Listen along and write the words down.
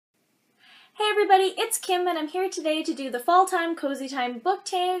everybody, it's Kim and I'm here today to do the Fall Time Cozy Time book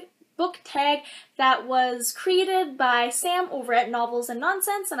tag that was created by Sam over at Novels and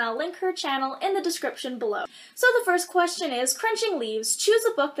Nonsense, and I'll link her channel in the description below. So the first question is, Crunching Leaves, choose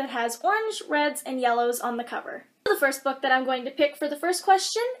a book that has orange, reds, and yellows on the cover. The first book that I'm going to pick for the first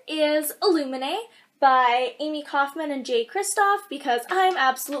question is Illuminae by Amy Kaufman and Jay Kristoff, because I'm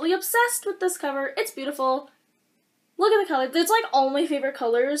absolutely obsessed with this cover. It's beautiful. Look at the color. It's like all my favorite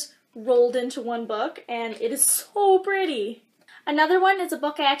colors rolled into one book, and it is so pretty. Another one is a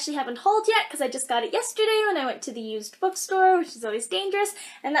book I actually haven't hauled yet because I just got it yesterday when I went to the used bookstore, which is always dangerous,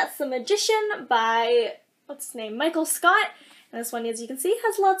 and that's The Magician by, what's his name, Michael Scott. And this one, as you can see,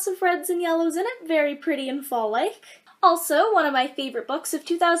 has lots of reds and yellows in it, very pretty and fall-like. Also, one of my favorite books of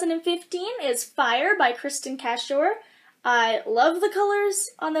 2015 is Fire by Kristen Cashore. I love the colors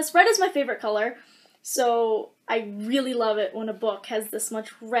on this. Red is my favorite color, so I really love it when a book has this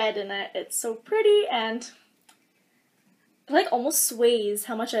much red in it. It's so pretty, and it like almost sways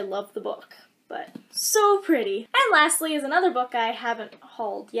how much I love the book, but so pretty. And lastly is another book I haven't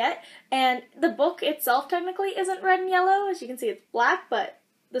hauled yet, and the book itself technically isn't red and yellow. As you can see, it's black, but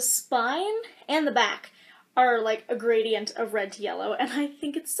the spine and the back are like a gradient of red to yellow, and I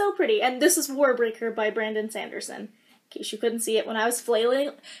think it's so pretty. And this is Warbreaker by Brandon Sanderson, in case you couldn't see it when I was flailing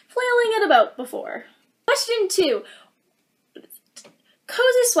it about before. Question 2. Cozy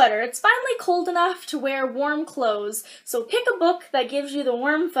sweater. It's finally cold enough to wear warm clothes, so pick a book that gives you the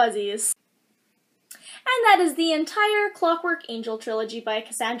warm fuzzies. And that is the entire Clockwork Angel trilogy by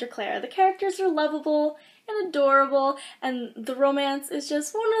Cassandra Clare. The characters are lovable and adorable, and the romance is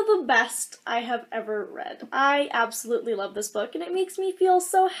just one of the best I have ever read. I absolutely love this book, and it makes me feel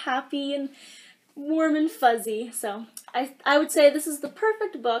so happy and warm and fuzzy, so I would say this is the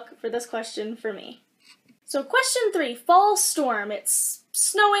perfect book for this question for me. So question 3, Fall Storm. It's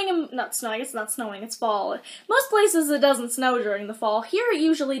snowing and, not snowing, it's not snowing, it's fall. Most places it doesn't snow during the fall. Here it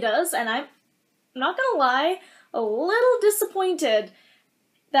usually does, and I'm not gonna lie, a little disappointed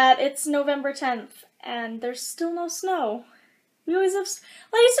that it's November 10th and there's still no snow. We always have,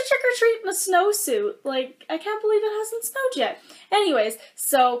 like, I used to trick or treat in a snowsuit. Like, I can't believe it hasn't snowed yet. Anyways,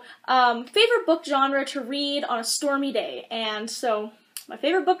 so, favorite book genre to read on a stormy day. And so, my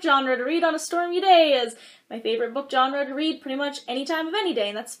favorite book genre to read on a stormy day is my favorite book genre to read pretty much any time of any day,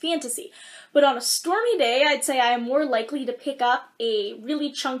 and that's fantasy. But on a stormy day, I'd say I am more likely to pick up a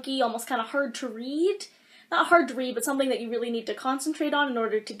really chunky, almost kind of hard to read, not hard to read, but something that you really need to concentrate on in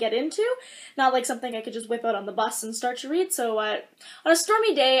order to get into. Not like something I could just whip out on the bus and start to read. So on a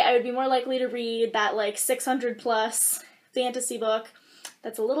stormy day, I would be more likely to read that like 600 plus fantasy book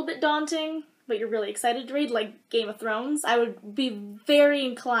that's a little bit daunting, but you're really excited to read, like Game of Thrones. I would be very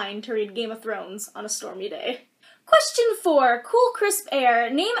inclined to read Game of Thrones on a stormy day. Question 4, Cool Crisp Air.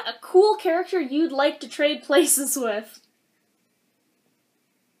 Name a cool character you'd like to trade places with.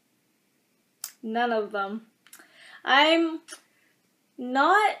 None of them. I'm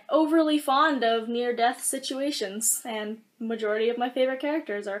not overly fond of near-death situations, and majority of my favorite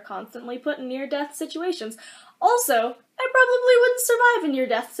characters are constantly put in near-death situations. Also, I probably wouldn't survive a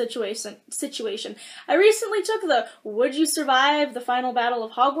near-death situation. I recently took the Would You Survive the Final Battle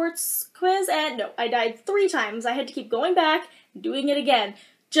of Hogwarts quiz, and no, I died 3 times. I had to keep going back, doing it again,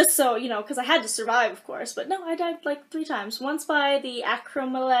 just so, you know, because I had to survive, of course. But no, I died like 3 times. Once by the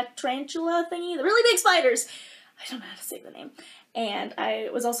Acromalatrantula thingy, the really big spiders. I don't know how to say the name. And I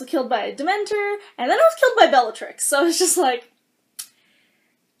was also killed by a Dementor, and then I was killed by Bellatrix. So it's just like,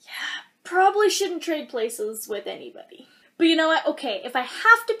 yeah, probably shouldn't trade places with anybody. But you know what? Okay, if I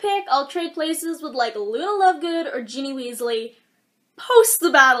have to pick, I'll trade places with like Luna Lovegood or Ginny Weasley post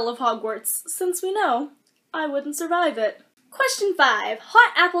the Battle of Hogwarts, since we know I wouldn't survive it. Question 5,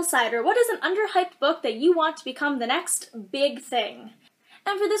 Hot Apple Cider. What is an underhyped book that you want to become the next big thing?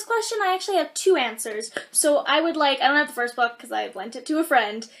 And for this question, I actually have 2 answers. So I don't have the first book because I lent it to a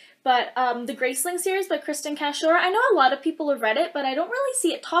friend, but the Graceling series by Kristen Cashore, I know a lot of people have read it, but I don't really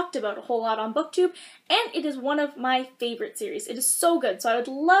see it talked about a whole lot on BookTube, and it is one of my favorite series. It is so good, so I would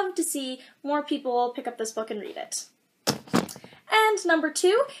love to see more people pick up this book and read it. And number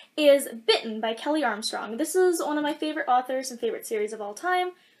 2 is Bitten by Kelly Armstrong. This is one of my favorite authors and favorite series of all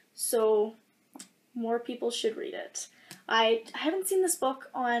time, so more people should read it. I haven't seen this book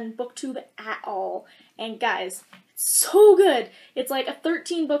on BookTube at all, and guys, it's so good. It's like a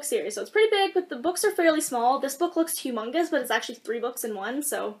 13-book series, so it's pretty big, but the books are fairly small. This book looks humongous, but it's actually 3 books in one,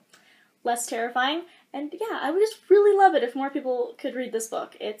 so less terrifying. And yeah, I would just really love it if more people could read this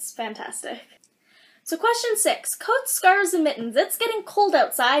book. It's fantastic. So question 6, Coats, Scarves, and Mittens. It's getting cold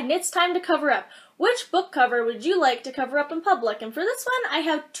outside and it's time to cover up. Which book cover would you like to cover up in public? And for this one, I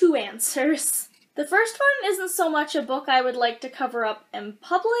have 2 answers. The first one isn't so much a book I would like to cover up in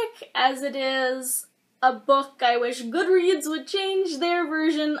public as it is a book I wish Goodreads would change their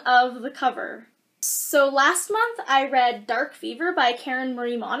version of the cover. So last month I read Dark Fever by Karen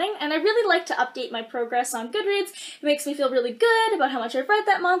Marie Moning, and I really like to update my progress on Goodreads. It makes me feel really good about how much I've read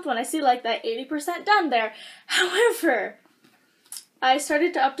that month when I see like that 80% done there. However, I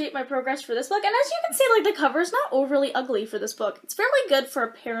started to update my progress for this book, and as you can see, like, the cover's not overly ugly for this book. It's fairly good for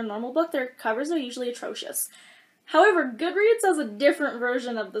a paranormal book. Their covers are usually atrocious. However, Goodreads has a different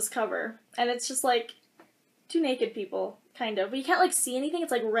version of this cover, and it's just like two naked people, kind of. But you can't, like, see anything.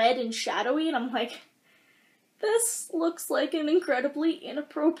 It's, like, red and shadowy, and I'm like, this looks like an incredibly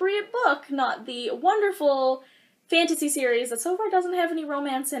inappropriate book, not the wonderful fantasy series that so far doesn't have any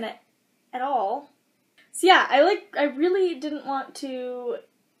romance in it at all. So yeah, I really didn't want to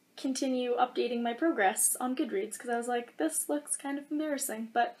continue updating my progress on Goodreads because I was like, this looks kind of embarrassing.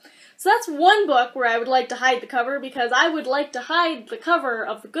 But so that's one book where I would like to hide the cover because I would like to hide the cover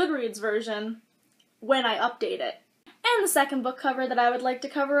of the Goodreads version when I update it. And the second book cover that I would like to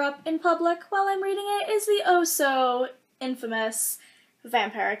cover up in public while I'm reading it is the oh-so infamous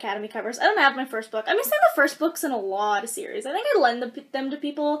Vampire Academy covers. I don't have my first book. I'm missing the first books in a lot of series. I think I lend them to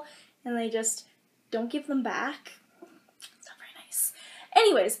people and they just don't give them back. It's not very nice.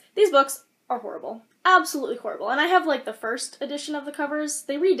 Anyways, these books are horrible. Absolutely horrible. And I have, like, the first edition of the covers.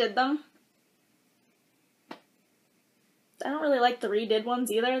 They redid them. I don't really like the redid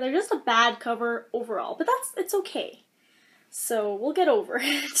ones either. They're just a bad cover overall. But it's okay. So we'll get over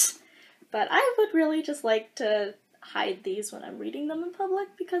it. But I would really just like to hide these when I'm reading them in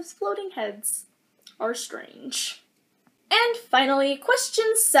public because floating heads are strange. And finally, question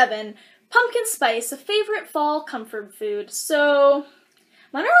 7. Pumpkin spice, a favorite fall comfort food. So,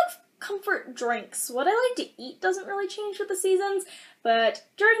 mine are like comfort drinks. What I like to eat doesn't really change with the seasons, but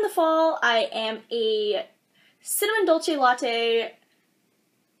during the fall, I am a cinnamon dolce latte.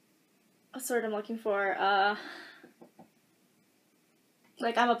 What's the word I'm looking for?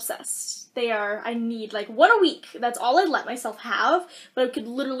 Like, I'm obsessed. I need, like, one a week. That's all I'd let myself have, but I could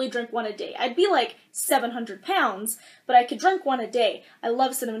literally drink one a day. I'd be, like, 700 pounds, but I could drink one a day. I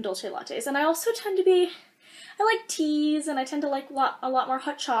love cinnamon dolce lattes, and I also tend to I like teas, and I tend to like a lot more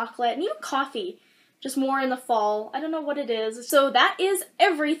hot chocolate, and even coffee. Just more in the fall. I don't know what it is. So that is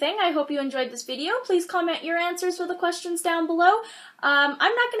everything. I hope you enjoyed this video. Please comment your answers for the questions down below. I'm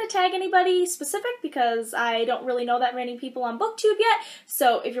not going to tag anybody specific because I don't really know that many people on BookTube yet.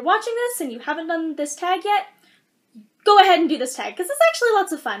 So if you're watching this and you haven't done this tag yet, go ahead and do this tag because it's actually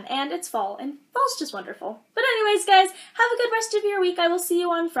lots of fun and it's fall and fall's just wonderful. But anyways, guys, have a good rest of your week. I will see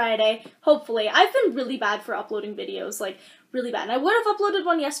you on Friday. Hopefully. I've been really bad for uploading videos, like really bad. And I would have uploaded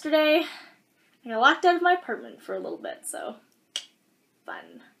one yesterday. I got locked out of my apartment for a little bit, so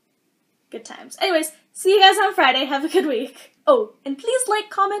fun. Good times. Anyways, see you guys on Friday. Have a good week. Oh, and please like,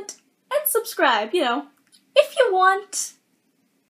 comment, and subscribe, you know, if you want.